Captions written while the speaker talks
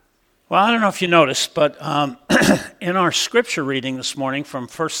Well, I don't know if you noticed, but in our scripture reading this morning from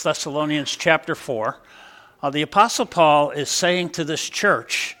 1 Thessalonians chapter 4, the Apostle Paul is saying to this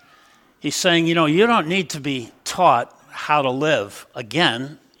church, he's saying, you don't need to be taught how to live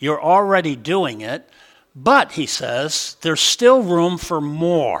again. You're already doing it. But, he says, there's still room for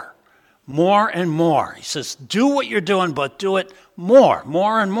more and more. He says, do what you're doing, but do it more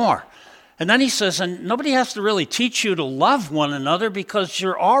and more. And then he says, and nobody has to really teach you to love one another because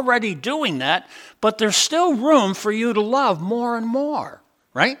you're already doing that, but there's still room for you to love more and more,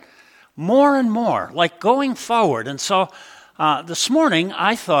 right? More and more, like going forward. And so this morning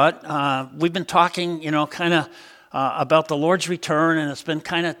I thought, we've been talking, about the Lord's return, and it's been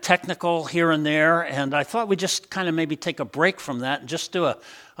kind of technical here and there, and I thought we'd just kind of maybe take a break from that and just do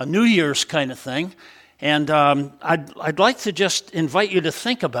a New Year's kind of thing. And I'd like to just invite you to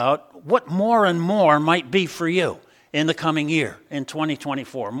think about what more and more might be for you in the coming year, in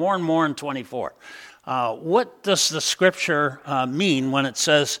 2024. More and more in 24. What does the Scripture mean when it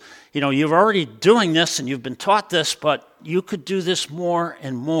says, you're already doing this and you've been taught this, but you could do this more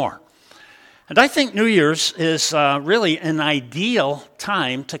and more? And I think New Year's is really an ideal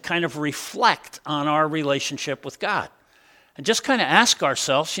time to kind of reflect on our relationship with God. And just kind of ask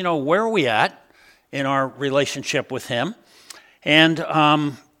ourselves, where are we at in our relationship with Him? And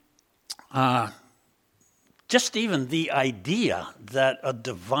just even the idea that a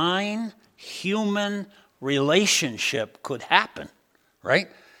divine human relationship could happen, right,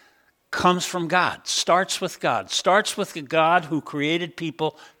 comes from God, starts with a God who created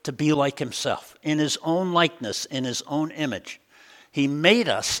people to be like Himself, in His own likeness, in His own image. He made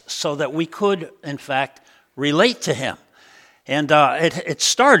us so that we could, in fact, relate to Him. And it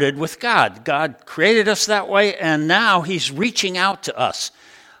started with God. God created us that way, and now He's reaching out to us.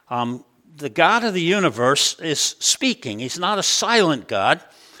 The God of the universe is speaking. He's not a silent God.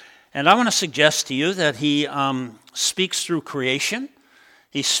 And I want to suggest to you that He speaks through creation.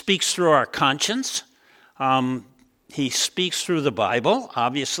 He speaks through our conscience. He speaks through the Bible,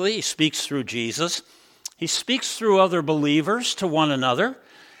 obviously. He speaks through Jesus. He speaks through other believers to one another.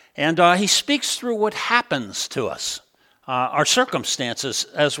 And He speaks through what happens to us, our circumstances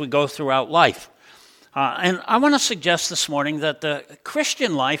as we go throughout life. And I want to suggest this morning that the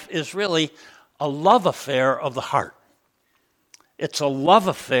Christian life is really a love affair of the heart. It's a love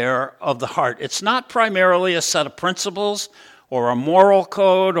affair of the heart. It's not primarily a set of principles or a moral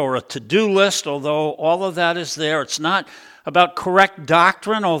code or a to-do list, although all of that is there. It's not about correct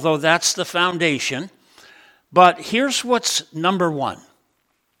doctrine, although that's the foundation. But here's what's number one.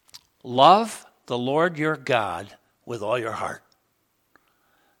 Love the Lord your God with all your heart.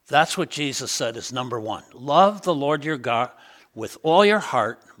 That's what Jesus said is number one. Love the Lord your God with all your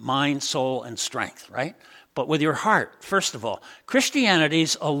heart, mind, soul, and strength, right? But with your heart, first of all.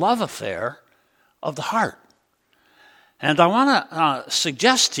 Christianity's a love affair of the heart. And I want to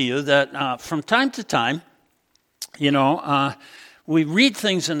suggest to you that from time to time, we read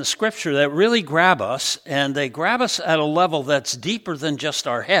things in the Scripture that really grab us, and they grab us at a level that's deeper than just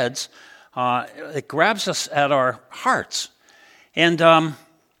our heads. It grabs us at our hearts. And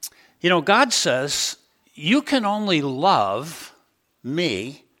God says, you can only love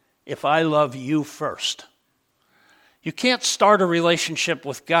me if I love you first. You can't start a relationship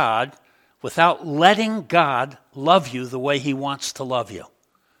with God without letting God love you the way He wants to love you.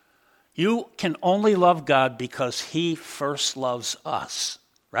 You can only love God because He first loves us,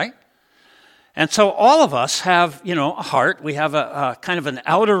 right? And so all of us have, a heart. We have a kind of an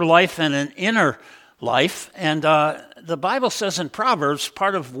outer life and an inner life. And the Bible says in Proverbs,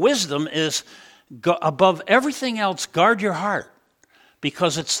 part of wisdom is above everything else, guard your heart,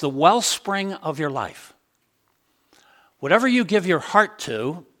 because it's the wellspring of your life. Whatever you give your heart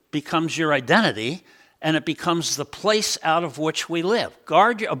to becomes your identity, and it becomes the place out of which we live.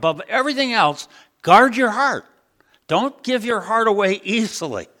 Above everything else, guard your heart. Don't give your heart away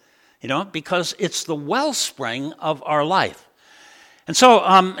easily, because it's the wellspring of our life. And so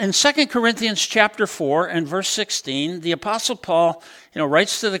in 2 Corinthians chapter 4 and verse 16, the Apostle Paul,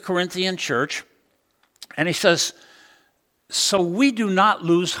 writes to the Corinthian church, and he says, so we do not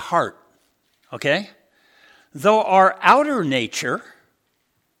lose heart, okay? Though our outer nature,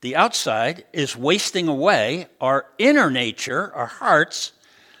 the outside, is wasting away, our inner nature, our hearts,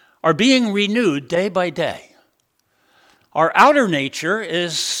 are being renewed day by day. Our outer nature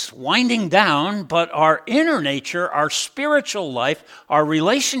is winding down, but our inner nature, our spiritual life, our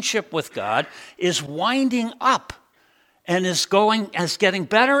relationship with God is winding up and is getting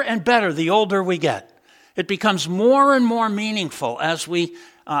better and better the older we get. It becomes more and more meaningful as we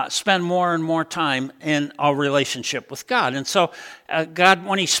spend more and more time in our relationship with God. And so God,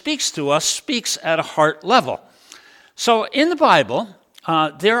 when he speaks to us, speaks at a heart level. So in the Bible,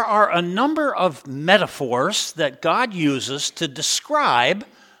 there are a number of metaphors that God uses to describe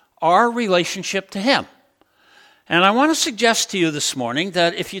our relationship to him. And I want to suggest to you this morning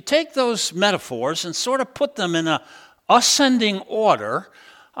that if you take those metaphors and sort of put them in an ascending order,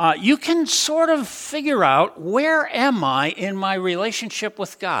 you can sort of figure out, where am I in my relationship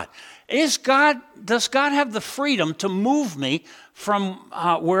with God? Does God have the freedom to move me from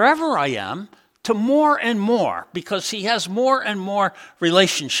wherever I am to more and more? Because he has more and more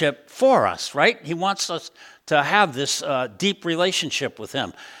relationship for us, right? He wants us to have this deep relationship with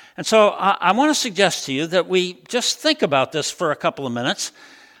him. And so I want to suggest to you that we just think about this for a couple of minutes.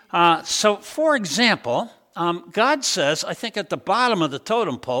 So, for example, God says, I think at the bottom of the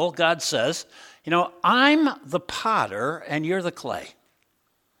totem pole, God says, I'm the potter and you're the clay.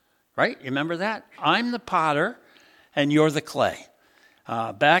 Right? You remember that? I'm the potter and you're the clay.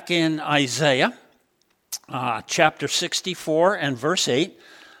 Back in Isaiah chapter 64 and verse 8,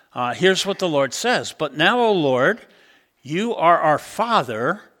 here's what the Lord says. But now, O Lord, you are our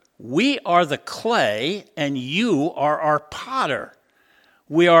Father. We are the clay, and you are our potter.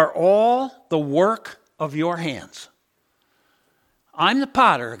 We are all the work of your hands. I'm the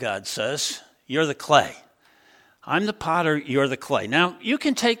potter, God says. You're the clay. I'm the potter, you're the clay. Now, you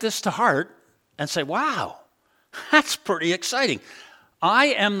can take this to heart and say, wow, that's pretty exciting. I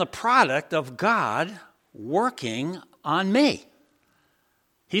am the product of God working on me.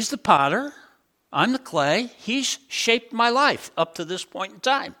 He's the potter. I'm the clay. He's shaped my life up to this point in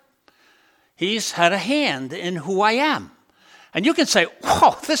time. He's had a hand in who I am. And you can say,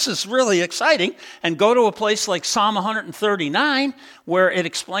 whoa, this is really exciting, and go to a place like Psalm 139, where it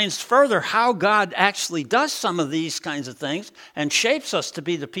explains further how God actually does some of these kinds of things and shapes us to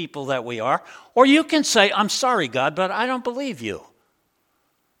be the people that we are. Or you can say, I'm sorry, God, but I don't believe you.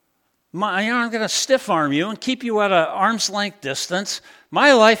 I'm going to stiff-arm you and keep you at an arm's length distance.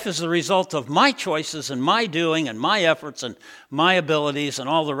 My life is the result of my choices and my doing and my efforts and my abilities and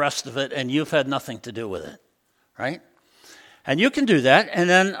all the rest of it, and you've had nothing to do with it, right? And you can do that, and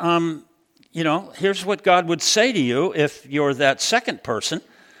then, here's what God would say to you if you're that second person.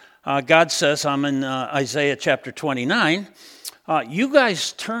 God says, I'm in Isaiah chapter 29, you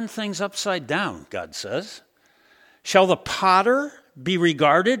guys turn things upside down, God says. Shall the potter be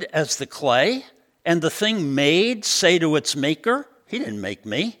regarded as the clay, and the thing made say to its maker, he didn't make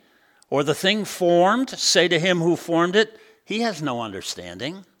me? Or the thing formed say to him who formed it, he has no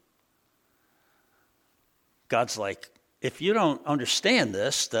understanding? God's like, if you don't understand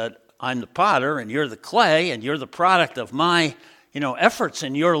this, that I'm the potter and you're the clay and you're the product of my, efforts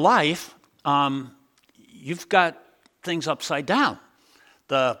in your life, you've got things upside down.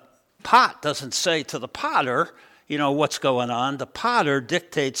 The pot doesn't say to the potter, what's going on. The potter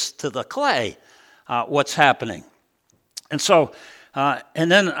dictates to the clay what's happening. And so,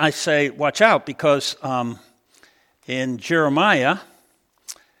 and then I say, watch out, because in Jeremiah,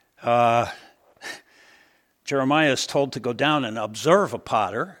 Jeremiah is told to go down and observe a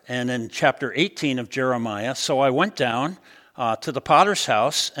potter. And in chapter 18 of Jeremiah, so I went down to the potter's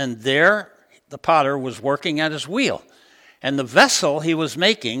house, and there the potter was working at his wheel. And the vessel he was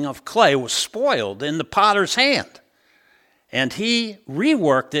making of clay was spoiled in the potter's hand. And he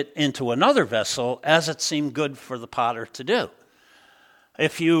reworked it into another vessel as it seemed good for the potter to do.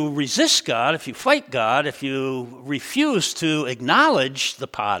 If you resist God, if you fight God, if you refuse to acknowledge the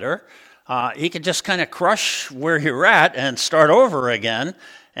potter, he can just kind of crush where you're at and start over again.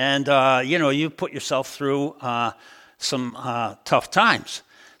 And, you put yourself through some tough times.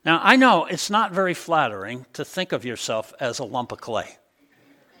 Now, I know it's not very flattering to think of yourself as a lump of clay.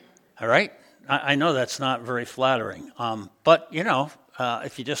 All right? I know that's not very flattering. But,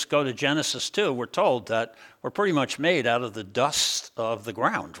 if you just go to Genesis 2, we're told that we're pretty much made out of the dust of the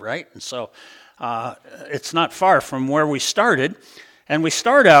ground, right? And so it's not far from where we started. And we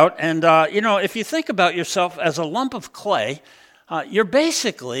start out, and, if you think about yourself as a lump of clay, you're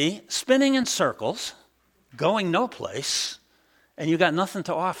basically spinning in circles, going no place, and you got nothing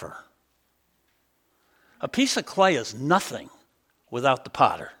to offer. A piece of clay is nothing without the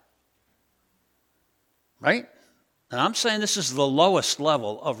potter. Right? And I'm saying this is the lowest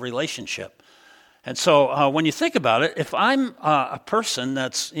level of relationship. And so when you think about it, if I'm a person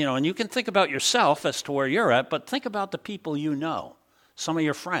that's, and you can think about yourself as to where you're at, but think about the people you know, some of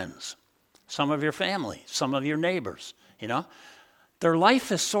your friends, some of your family, some of your neighbors, Their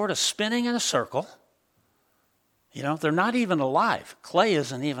life is sort of spinning in a circle. They're not even alive. Clay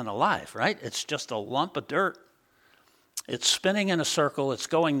isn't even alive, right? It's just a lump of dirt. It's spinning in a circle. It's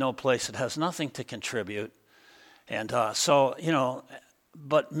going no place. It has nothing to contribute. And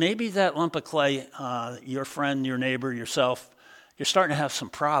but maybe that lump of clay, your friend, your neighbor, yourself, you're starting to have some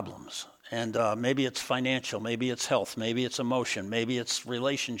problems. And maybe it's financial, maybe it's health, maybe it's emotion, maybe it's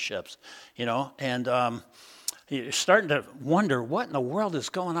relationships, and you're starting to wonder what in the world is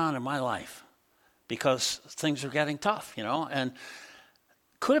going on in my life because things are getting tough, and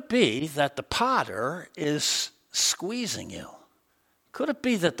could it be that the potter is squeezing you? Could it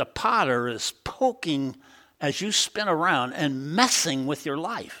be that the potter is poking as you spin around and messing with your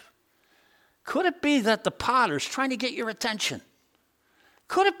life? Could it be that the potter's trying to get your attention?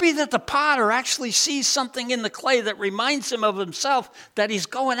 Could it be that the potter actually sees something in the clay that reminds him of himself that he's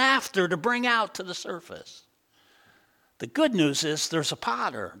going after to bring out to the surface? The good news is there's a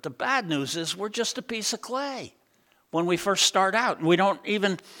potter. The bad news is we're just a piece of clay when we first start out. And we don't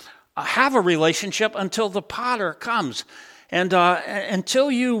even have a relationship until the potter comes. And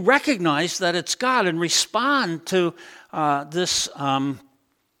until you recognize that it's God and respond to this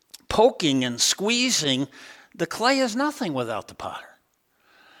poking and squeezing, the clay is nothing without the potter.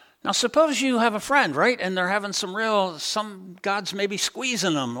 Now, suppose you have a friend, right, and they're having some God's maybe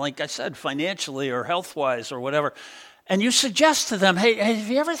squeezing them, like I said, financially or health-wise or whatever, and you suggest to them, hey, have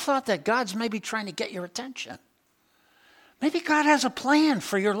you ever thought that God's maybe trying to get your attention? Maybe God has a plan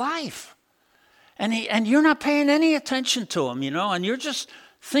for your life, and you're not paying any attention to him, and you're just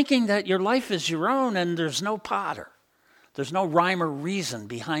thinking that your life is your own and there's no potter. There's no rhyme or reason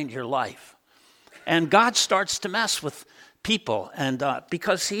behind your life. And God starts to mess with people, and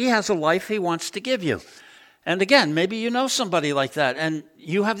because he has a life he wants to give you. And again, maybe you know somebody like that, and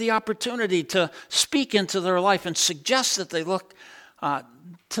you have the opportunity to speak into their life and suggest that they look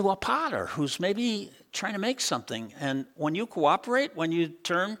to a potter who's maybe trying to make something. And when you cooperate, when you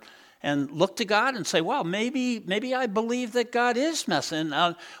turn and look to God and say, well, maybe I believe that God is messing,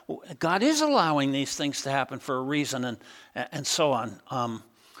 God is allowing these things to happen for a reason, and so on.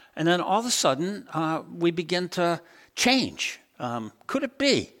 And then all of a sudden, we begin to change. Could it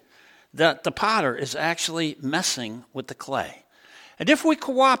be that the potter is actually messing with the clay? And if we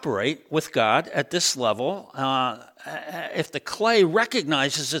cooperate with God at this level, if the clay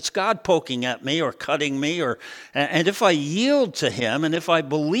recognizes it's God poking at me or cutting me, and if I yield to him, and if I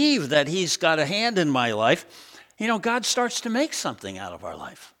believe that he's got a hand in my life, God starts to make something out of our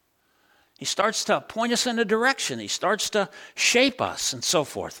life. He starts to point us in a direction. He starts to shape us and so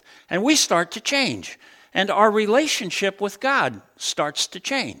forth. And we start to change. And our relationship with God starts to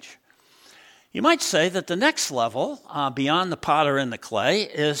change. You might say that the next level, beyond the potter and the clay,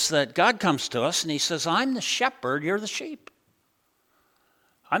 is that God comes to us and he says, I'm the shepherd, you're the sheep.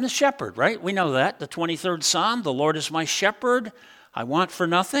 I'm the shepherd, right? We know that. The 23rd Psalm, the Lord is my shepherd, I want for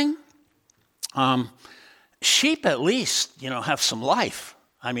nothing. Sheep at least, have some life.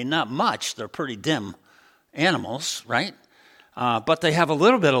 I mean, not much. They're pretty dim animals, right? But they have a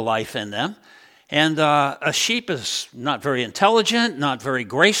little bit of life in them. And a sheep is not very intelligent, not very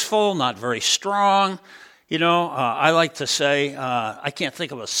graceful, not very strong. I like to say I can't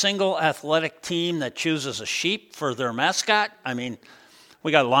think of a single athletic team that chooses a sheep for their mascot. I mean,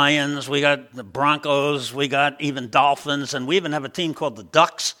 we got Lions, we got the Broncos, we got even Dolphins, and we even have a team called the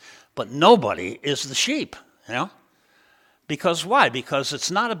Ducks, but nobody is the sheep, Because why? Because it's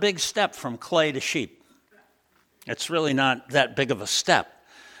not a big step from clay to sheep. It's really not that big of a step.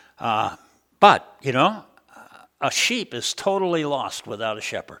 But, a sheep is totally lost without a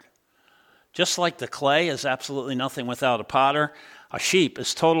shepherd. Just like the clay is absolutely nothing without a potter, a sheep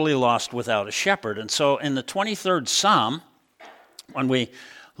is totally lost without a shepherd. And so in the 23rd Psalm, when we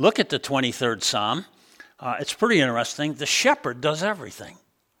look at the 23rd Psalm, it's pretty interesting. The shepherd does everything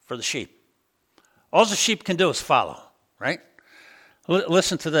for the sheep. All the sheep can do is follow, right?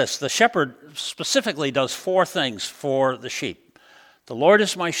 Listen to this. The shepherd specifically does 4 things for the sheep. The Lord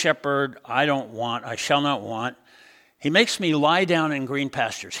is my shepherd, I shall not want. He makes me lie down in green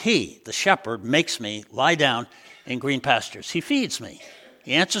pastures. He, the shepherd, makes me lie down in green pastures. He feeds me.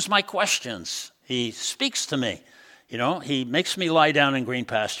 He answers my questions. He speaks to me. He makes me lie down in green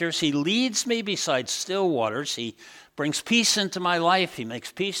pastures. He leads me beside still waters. He brings peace into my life. He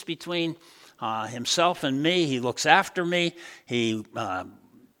makes peace between himself and me. He looks after me. He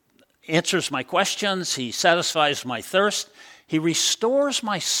answers my questions. He satisfies my thirst. He restores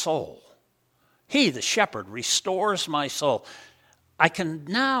my soul. He, the shepherd, restores my soul. I can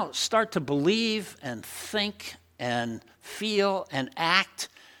now start to believe and think and feel and act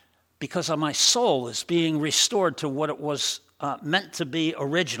because my soul is being restored to what it was meant to be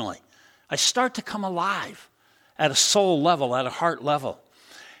originally. I start to come alive at a soul level, at a heart level.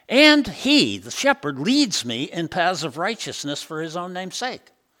 And he, the shepherd, leads me in paths of righteousness for his own name's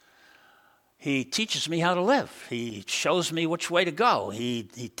sake. He teaches me how to live. He shows me which way to go. He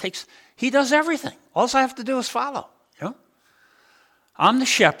does everything. All I have to do is follow. I'm the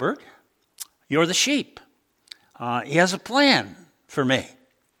shepherd. You're the sheep. He has a plan for me.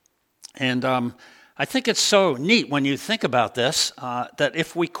 And I think it's so neat when you think about this, that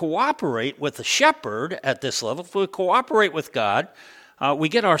if we cooperate with the shepherd at this level, if we cooperate with God, we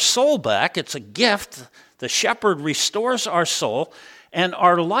get our soul back. It's a gift. The shepherd restores our soul, and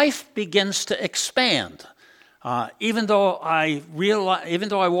our life begins to expand. Even though I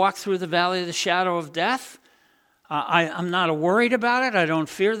walk through the valley of the shadow of death, I'm not worried about it. I don't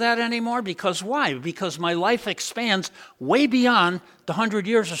fear that anymore. Because why? Because my life expands way beyond the 100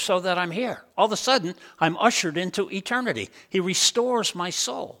 years or so that I'm here. All of a sudden, I'm ushered into eternity. He restores my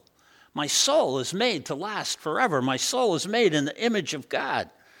soul. My soul is made to last forever. My soul is made in the image of God.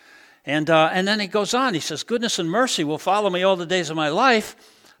 And then he goes on. He says, goodness and mercy will follow me all the days of my life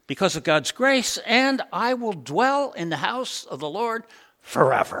because of God's grace, and I will dwell in the house of the Lord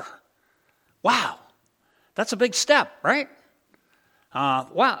forever. Wow. That's a big step, right?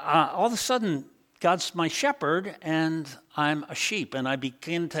 All of a sudden, God's my shepherd, and I'm a sheep, and I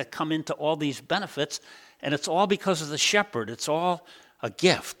begin to come into all these benefits, and it's all because of the shepherd. It's all a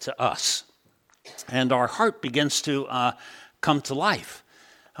gift to us, and our heart begins to come to life.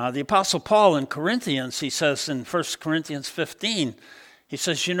 The Apostle Paul in Corinthians, he says in 1 Corinthians 15, he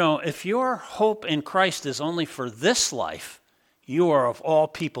says, if your hope in Christ is only for this life, you are of all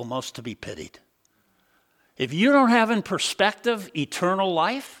people most to be pitied. If you don't have in perspective eternal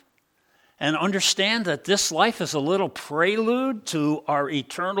life and understand that this life is a little prelude to our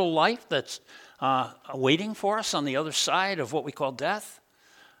eternal life that's waiting for us on the other side of what we call death,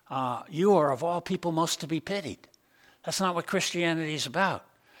 you are of all people most to be pitied. That's not what Christianity is about.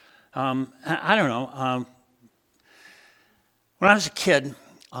 I don't know. When I was a kid,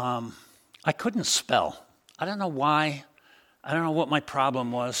 I couldn't spell. I don't know why. I don't know what my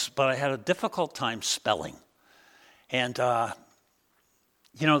problem was, but I had a difficult time spelling. And,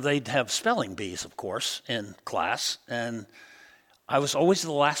 they'd have spelling bees, of course, in class. And I was always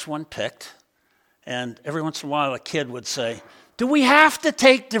the last one picked. And every once in a while, a kid would say, do we have to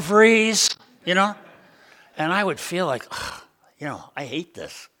take DeVries? And I would feel like, I hate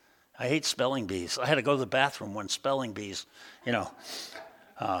this. I hate spelling bees. I had to go to the bathroom when spelling bees,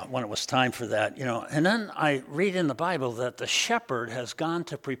 when it was time for that, And then I read in the Bible that the shepherd has gone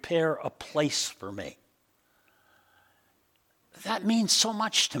to prepare a place for me. That means so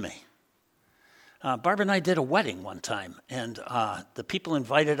much to me. Barbara and I did a wedding one time, and the people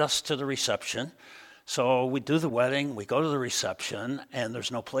invited us to the reception. So we do the wedding, we go to the reception, and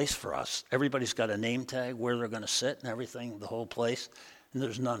there's no place for us. Everybody's got a name tag, where they're going to sit and everything, the whole place, and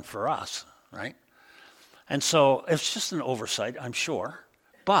there's none for us, right? And so it's just an oversight, I'm sure.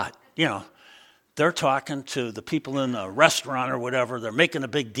 But, they're talking to the people in the restaurant or whatever. They're making a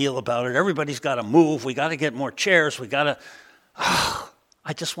big deal about it. Everybody's got to move. We got to get more chairs. We got to...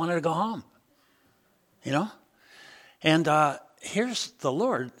 I just wanted to go home, And here's the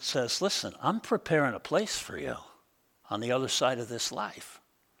Lord says, listen, I'm preparing a place for you on the other side of this life.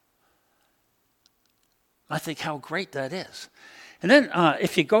 I think how great that is. And then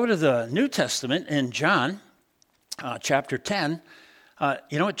if you go to the New Testament in John chapter 10,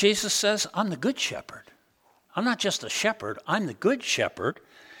 you know what Jesus says? I'm the good shepherd. I'm not just a shepherd. I'm the good shepherd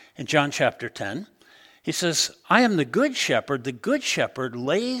in John chapter 10. He says, I am the good shepherd. The good shepherd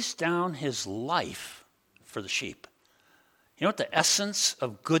lays down his life for the sheep. You know what the essence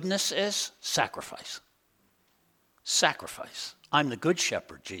of goodness is? Sacrifice. Sacrifice. I'm the good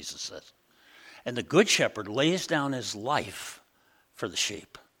shepherd, Jesus says. And the good shepherd lays down his life for the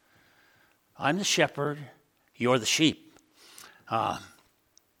sheep. I'm the shepherd. You're the sheep. And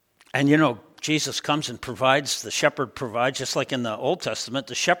Jesus comes and provides, the shepherd provides, just like in the Old Testament,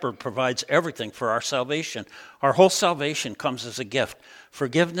 the shepherd provides everything for our salvation. Our whole salvation comes as a gift.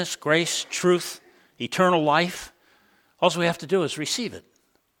 Forgiveness, grace, truth, eternal life. All we have to do is receive it.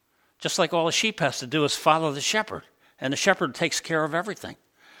 Just like all a sheep has to do is follow the shepherd. And the shepherd takes care of everything.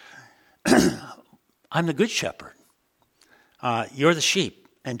 I'm the good shepherd. You're the sheep.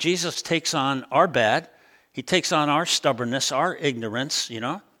 And Jesus takes on our bad. He takes on our stubbornness, our ignorance,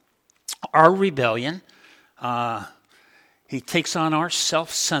 our rebellion. He takes on our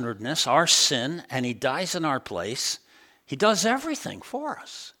self-centeredness, our sin, and he dies in our place. He does everything for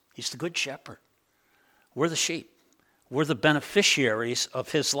us. He's the good shepherd. We're the sheep. We're the beneficiaries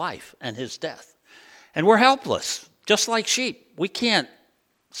of his life and his death. And we're helpless, just like sheep. We can't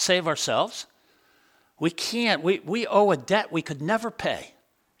save ourselves. We can't. We owe a debt we could never pay.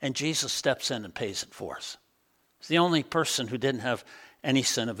 and Jesus steps in and pays it for us. He's the only person who didn't have any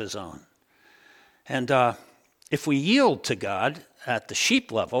sin of his own. And if we yield to God at the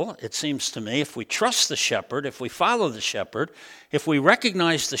sheep level, it seems to me, if we trust the shepherd, if we follow the shepherd, if we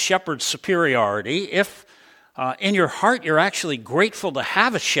recognize the shepherd's superiority, if in your heart you're actually grateful to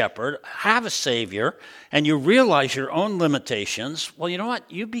have a shepherd, have a savior, and you realize your own limitations, well, you know what?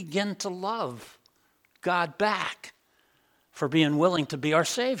 You begin to love God back for being willing to be our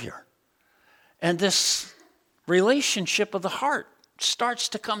savior. And this relationship of the heart starts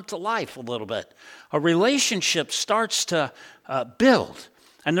to come to life a little bit. A relationship starts to build.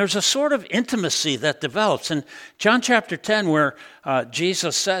 And there's a sort of intimacy that develops. In John chapter 10, where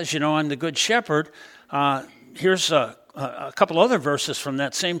Jesus says, I'm the good shepherd, here's a couple other verses from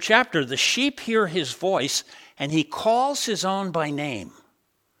that same chapter. The sheep hear his voice, and he calls his own by name.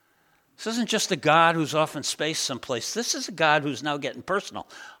 This isn't just a God who's off in space someplace. This is a God who's now getting personal.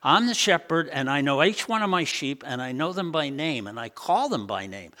 I'm the shepherd, and I know each one of my sheep, and I know them by name, and I call them by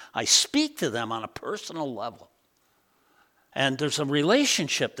name. I speak to them on a personal level. And there's a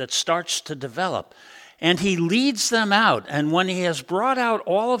relationship that starts to develop. And he leads them out. And when he has brought out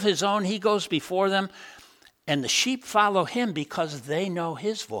all of his own, he goes before them. And the sheep follow him because they know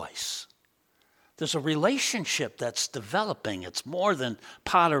his voice. There's a relationship that's developing. It's more than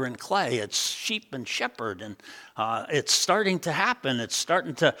potter and clay. It's sheep and shepherd. And it's starting to happen.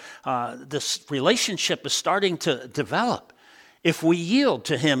 This relationship is starting to develop if we yield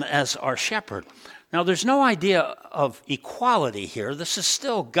to him as our shepherd. Now, there's no idea of equality here. This is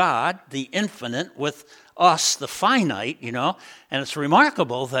still God, the infinite, with us, the finite, and it's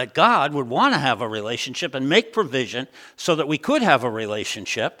remarkable that God would want to have a relationship and make provision so that we could have a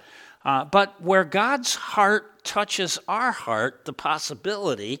relationship. But where God's heart touches our heart, the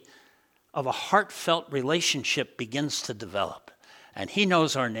possibility of a heartfelt relationship begins to develop. And he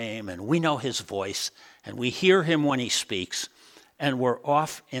knows our name, and we know his voice, and we hear him when he speaks. And we're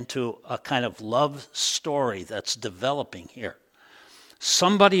off into a kind of love story that's developing here.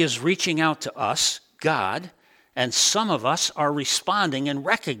 Somebody is reaching out to us, God, and some of us are responding and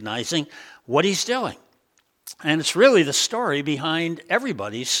recognizing what he's doing. And it's really the story behind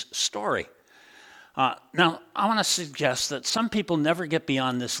everybody's story. Now, I want to suggest that some people never get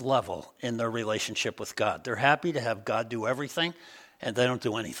beyond this level in their relationship with God. They're happy to have God do everything, and they don't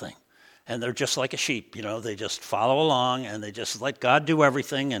do anything. And they're just like a sheep, they just follow along and they just let God do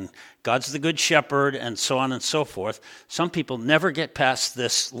everything, and God's the good shepherd, and so on and so forth. Some people never get past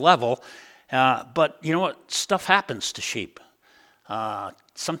this level, but you know what? Stuff happens to sheep.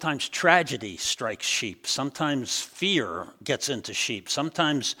 Sometimes tragedy strikes sheep. Sometimes fear gets into sheep.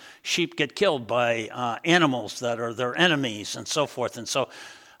 Sometimes sheep get killed by animals that are their enemies and so forth. And so,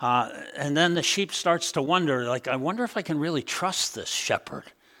 and then the sheep starts to wonder, I wonder if I can really trust this shepherd.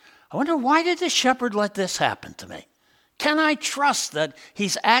 I wonder, why did the shepherd let this happen to me? Can I trust that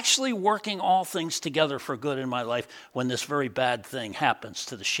he's actually working all things together for good in my life when this very bad thing happens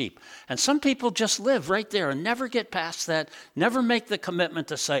to the sheep? And some people just live right there and never get past that, never make the commitment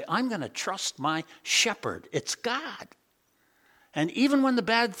to say, I'm going to trust my shepherd. It's God. And even when the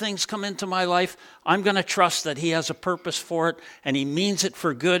bad things come into my life, I'm going to trust that he has a purpose for it, and he means it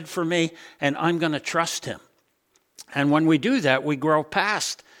for good for me, and I'm going to trust him. And when we do that, we grow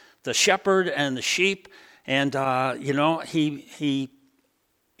past the shepherd and the sheep, and he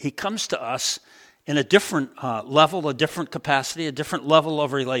comes to us in a different level, a different capacity, a different level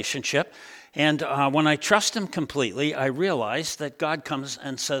of relationship. And when I trust him completely, I realize that God comes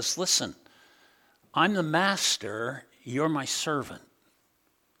and says, listen, I'm the master, you're my servant.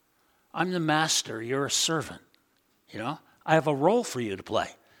 I'm the master, you're a servant. I have a role for you to play.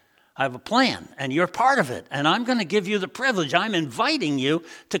 I have a plan, and you're part of it, and I'm going to give you the privilege. I'm inviting you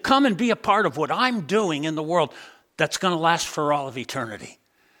to come and be a part of what I'm doing in the world that's going to last for all of eternity.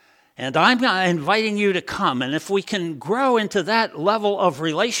 And I'm inviting you to come, and if we can grow into that level of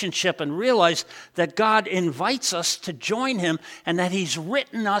relationship and realize that God invites us to join him and that he's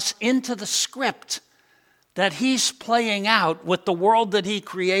written us into the script that he's playing out with the world that he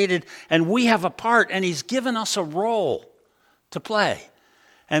created, and we have a part, and he's given us a role to play.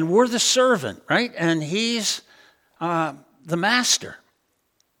 And we're the servant, right? And he's the master.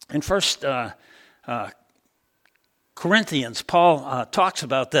 In 1 Corinthians, Paul talks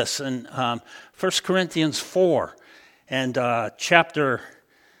about this in 1 Corinthians 4 and the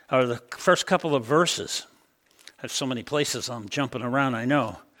first couple of verses. I have so many places I'm jumping around, I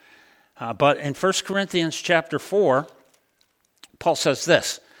know. But in 1 Corinthians chapter 4, Paul says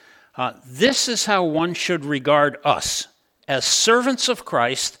this, this is how one should regard us, as servants of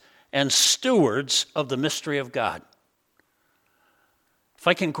Christ and stewards of the mystery of God. if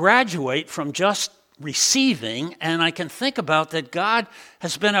I can graduate from just receiving, and I can think about that God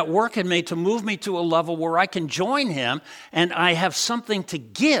has been at work in me to move me to a level where I can join him and I have something to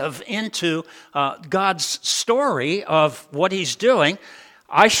give into God's story of what he's doing,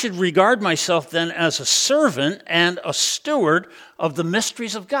 I should regard myself then as a servant and a steward of the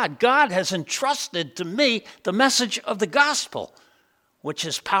mysteries of God. God has entrusted to me the message of the gospel, which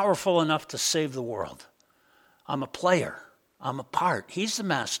is powerful enough to save the world. I'm a player. I'm a part. He's the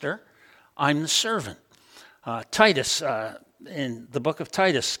master. I'm the servant. Titus, in the book of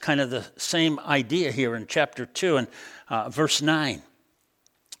Titus, kind of the same idea here in chapter 2 and verse 9.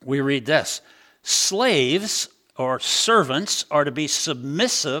 We read this: slaves or servants are to be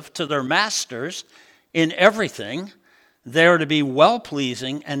submissive to their masters in everything. They are to be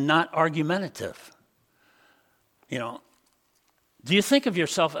well-pleasing and not argumentative. Do you think of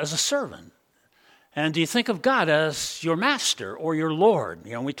yourself as a servant? And do you think of God as your master or your Lord?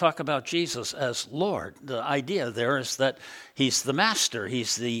 We talk about Jesus as Lord. The idea there is that he's the master.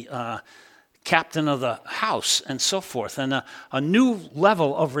 He's the captain of the house and so forth. And a new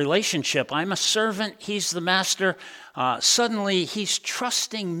level of relationship. I'm a servant. He's the master. Suddenly, he's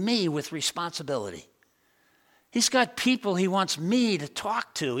trusting me with responsibility. He's got people he wants me to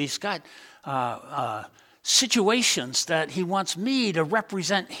talk to. He's got situations that he wants me to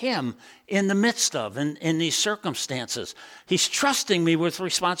represent him in the midst of, in these circumstances. He's trusting me with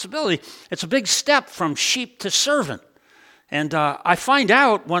responsibility. It's a big step from sheep to servant. And I find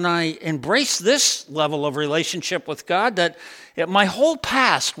out when I embrace this level of relationship with God that my whole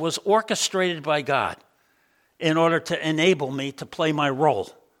past was orchestrated by God in order to enable me to play my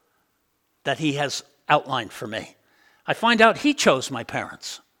role that he has outlined for me. I find out he chose my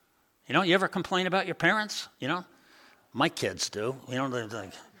parents. You ever complain about your parents? My kids do.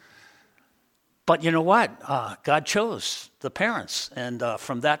 But you know what? God chose the parents. And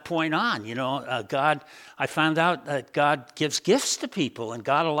from that point on, I found out that God gives gifts to people and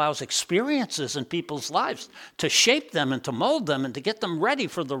God allows experiences in people's lives to shape them and to mold them and to get them ready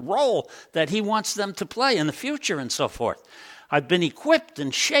for the role that he wants them to play in the future and so forth. I've been equipped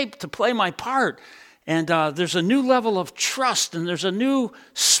and shaped to play my part. And there's a new level of trust, and there's a new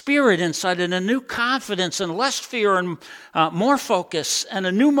spirit inside, and a new confidence, and less fear, and more focus, and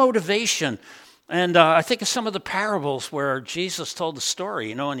a new motivation. And I think of some of the parables where Jesus told the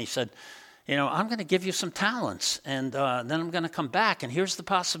story, and he said, I'm going to give you some talents, and then I'm going to come back, and here's the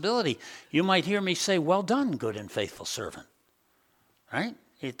possibility. You might hear me say, well done, good and faithful servant. Right?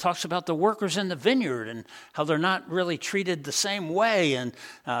 He talks about the workers in the vineyard and how they're not really treated the same way, and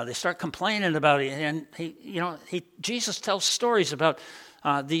they start complaining about it. And Jesus tells stories about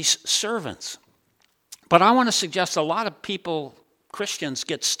these servants. But I want to suggest a lot of people, Christians,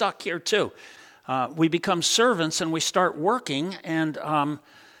 get stuck here too. We become servants and we start working, and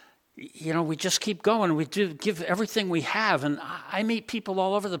we just keep going. We do give everything we have, and I meet people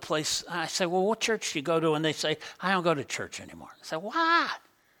all over the place. I say, well, what church do you go to? And they say, I don't go to church anymore. I say, why?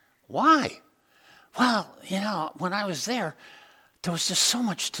 Why? Well, when I was there was just so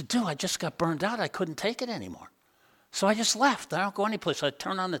much to do. I just got burned out. I couldn't take it anymore. So I just left. I don't go anyplace. I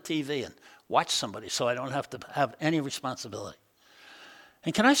turn on the TV and watch somebody so I don't have to have any responsibility.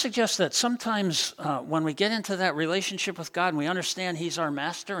 And can I suggest that sometimes when we get into that relationship with God and we understand he's our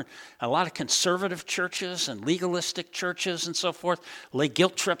master, and a lot of conservative churches and legalistic churches and so forth lay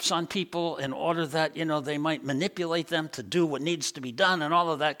guilt trips on people in order that, they might manipulate them to do what needs to be done and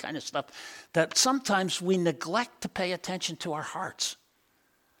all of that kind of stuff, that sometimes we neglect to pay attention to our hearts.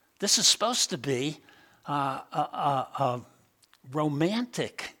 This is supposed to be a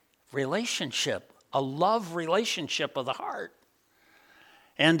romantic relationship, a love relationship of the heart.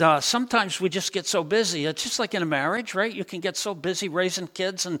 And sometimes we just get so busy. It's just like in a marriage, right? You can get so busy raising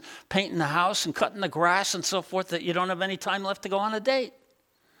kids and painting the house and cutting the grass and so forth that you don't have any time left to go on a date.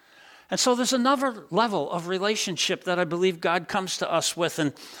 And so there's another level of relationship that I believe God comes to us with.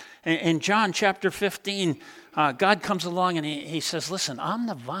 And in John chapter 15, God comes along and he says, listen, I'm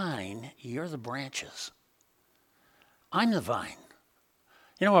the vine, you're the branches. I'm the vine.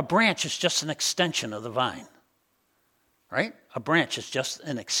 A branch is just an extension of the vine. Right? A branch is just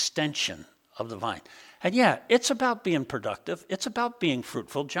an extension of the vine. And it's about being productive. It's about being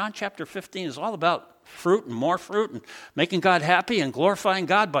fruitful. John chapter 15 is all about fruit and more fruit and making God happy and glorifying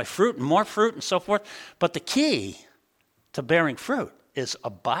God by fruit and more fruit and so forth. But the key to bearing fruit is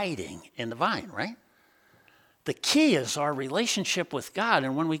abiding in the vine, right? The key is our relationship with God.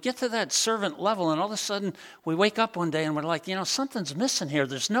 And when we get to that servant level and all of a sudden we wake up one day and we're like, something's missing here.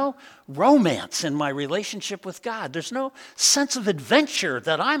 There's no romance in my relationship with God. There's no sense of adventure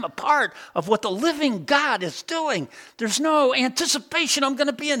that I'm a part of what the living God is doing. There's no anticipation I'm going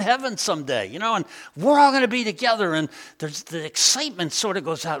to be in heaven someday, and we're all going to be together. And there's the excitement sort of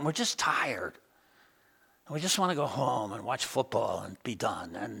goes out and we're just tired. We just want to go home and watch football and be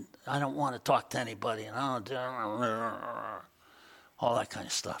done. And I don't want to talk to anybody. And all that kind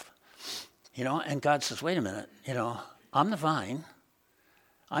of stuff. And God says, wait a minute. I'm the vine.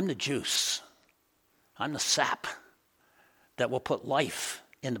 I'm the juice. I'm the sap that will put life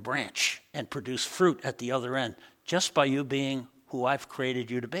in the branch and produce fruit at the other end just by you being who I've created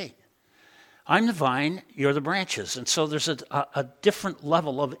you to be. I'm the vine, you're the branches. And so there's a different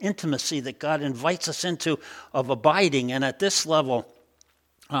level of intimacy that God invites us into of abiding. And at this level,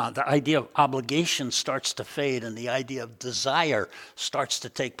 the idea of obligation starts to fade and the idea of desire starts to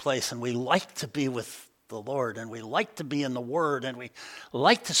take place. And we like to be with the Lord and we like to be in the Word and we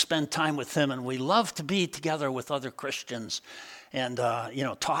like to spend time with Him and we love to be together with other Christians and,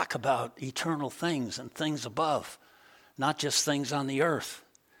 talk about eternal things and things above, not just things on the earth.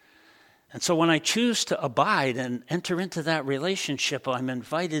 And so when I choose to abide and enter into that relationship, I'm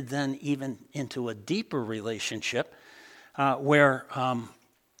invited then even into a deeper relationship where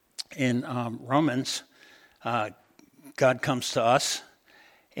in Romans, God comes to us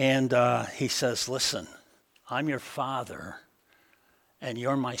and He says, listen, I'm your Father and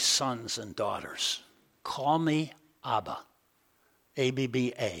you're my sons and daughters. Call me Abba,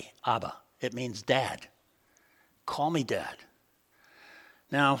 A-B-B-A, Abba. It means dad. Call me dad.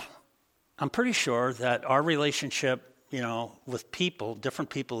 Now, I'm pretty sure that our relationship, with people,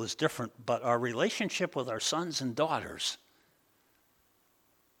 different people is different, but our relationship with our sons and daughters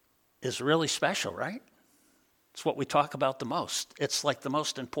is really special, right? It's what we talk about the most. It's like the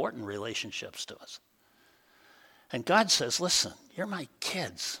most important relationships to us. And God says, listen, you're my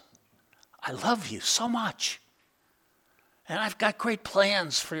kids. I love you so much. And I've got great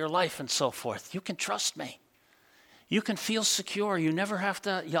plans for your life and so forth. You can trust me. You can feel secure. You never have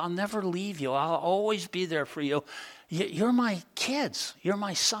to, I'll never leave you. I'll always be there for you. You're my kids. You're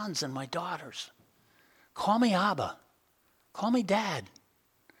my sons and my daughters. Call me Abba. Call me Dad.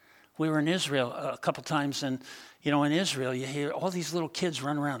 We were in Israel a couple times, and, in Israel, you hear all these little kids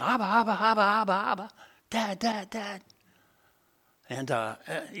run around, Abba, Abba, Abba, Abba, Abba, Dad, Dad, Dad. And,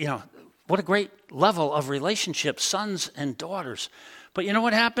 what a great level of relationship, sons and daughters. But you know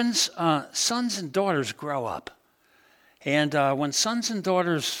what happens? Sons and daughters grow up. And when sons and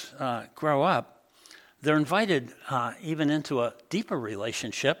daughters grow up, they're invited even into a deeper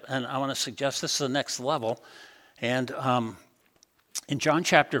relationship. And I want to suggest this is the next level. And in John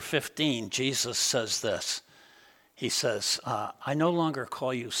chapter 15, Jesus says this. He says, I no longer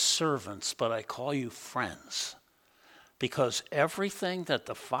call you servants, but I call you friends. Because everything that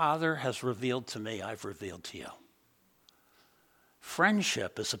the Father has revealed to me, I've revealed to you.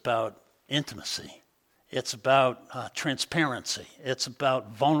 Friendship is about intimacy. It's about transparency. It's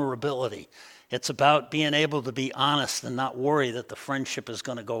about vulnerability. It's about being able to be honest and not worry that the friendship is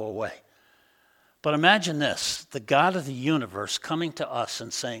going to go away. But imagine this, the God of the universe coming to us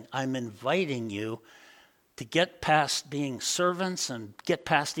and saying, I'm inviting you to get past being servants and get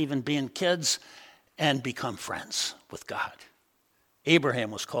past even being kids and become friends with God.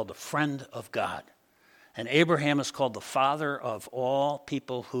 Abraham was called a friend of God. And Abraham is called the father of all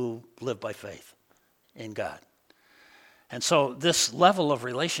people who live by faith in God. And so this level of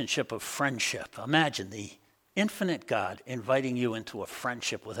relationship of friendship, imagine the infinite God inviting you into a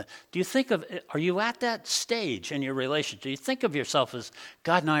friendship with Him. Are you at that stage in your relationship? Do you think of yourself as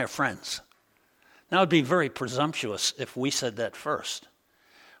God and I are friends? Now, it would be very presumptuous if we said that first.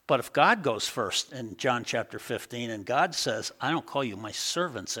 But if God goes first in John chapter 15 and God says, I don't call you my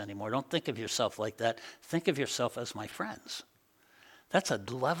servants anymore. Don't think of yourself like that. Think of yourself as my friends. That's a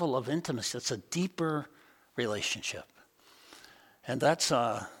level of intimacy. That's a deeper relationship. And that's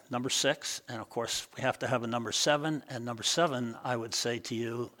number 6. And, of course, we have to have a number 7. And number 7, I would say to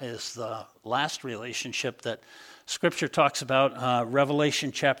you, is the last relationship that Scripture talks about.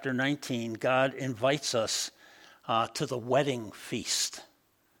 Revelation chapter 19, God invites us to the wedding feast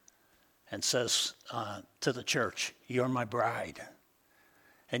and says to the church, you're my bride.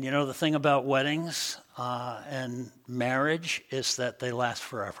 And the thing about weddings and marriage is that they last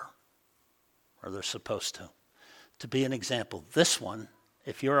forever, or they're supposed to. To be an example, this one,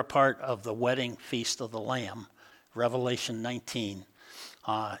 if you're a part of the wedding feast of the Lamb, Revelation 19,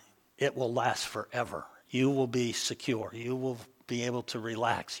 it will last forever. You will be secure. You will be able to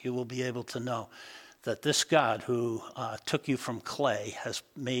relax. You will be able to know that this God who took you from clay has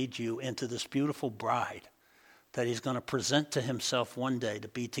made you into this beautiful bride that he's going to present to himself one day to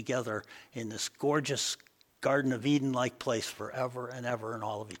be together in this gorgeous Garden of Eden-like place forever and ever in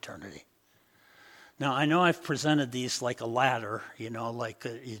all of eternity. Now, I know I've presented these like a ladder, like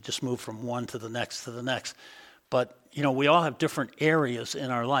you just move from one to the next to the next. But, we all have different areas in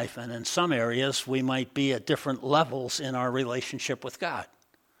our life. And in some areas, we might be at different levels in our relationship with God.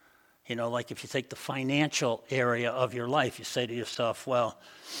 Like if you take the financial area of your life, you say to yourself, well,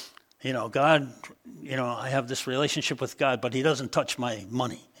 God, I have this relationship with God, but he doesn't touch my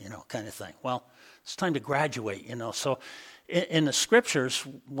money, kind of thing. Well, it's time to graduate, So in the scriptures,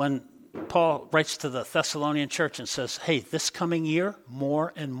 when Paul writes to the Thessalonian church and says, hey, this coming year,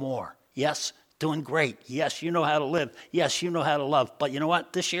 more and more. Yes, doing great. Yes, you know how to live. Yes, you know how to love. But you know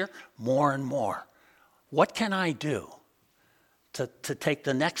what? This year, more and more. What can I do to take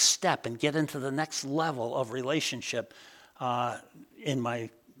the next step and get into the next level of relationship in my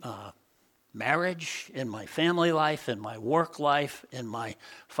marriage, in my family life, in my work life, in my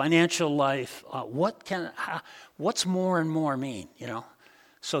financial life? What's more and more mean,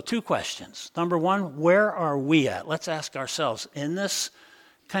 So 2 questions. Number 1, where are we at? Let's ask ourselves, in this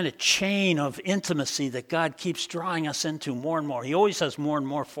kind of chain of intimacy that God keeps drawing us into more and more. He always has more and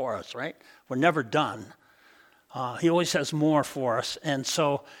more for us, right? We're never done. He always has more for us. And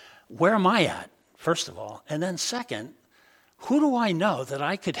so where am I at, first of all? And then second, who do I know that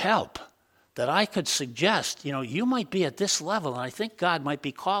I could help, that I could suggest? You might be at this level, and I think God might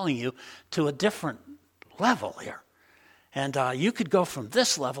be calling you to a different level here. And you could go from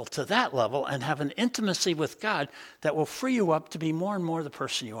this level to that level and have an intimacy with God that will free you up to be more and more the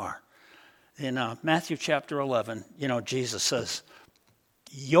person you are. In Matthew chapter 11, Jesus says,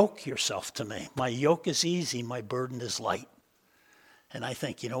 yoke yourself to me. My yoke is easy, my burden is light. And I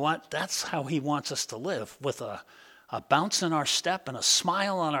think, that's how he wants us to live, with a bounce in our step and a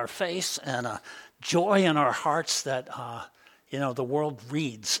smile on our face and a joy in our hearts that, the world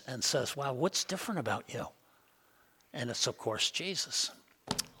reads and says, wow, what's different about you? And it's, of course, Jesus.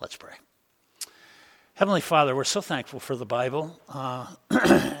 Let's pray. Heavenly Father, we're so thankful for the Bible.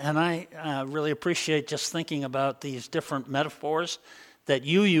 And I really appreciate just thinking about these different metaphors that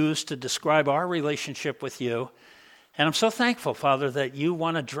you use to describe our relationship with you. And I'm so thankful, Father, that you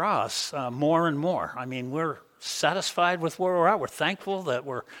want to draw us more and more. I mean, we're satisfied with where we're at. We're thankful that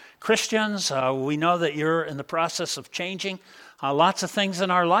we're Christians. We know that you're in the process of changing lots of things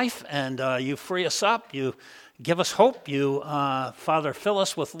in our life, and you free us up. You give us hope. You, Father, fill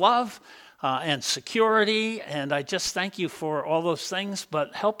us with love and security. And I just thank you for all those things,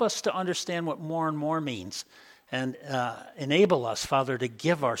 but help us to understand what more and more means. And enable us, Father, to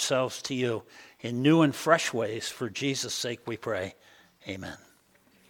give ourselves to you in new and fresh ways. For Jesus' sake we pray. Amen.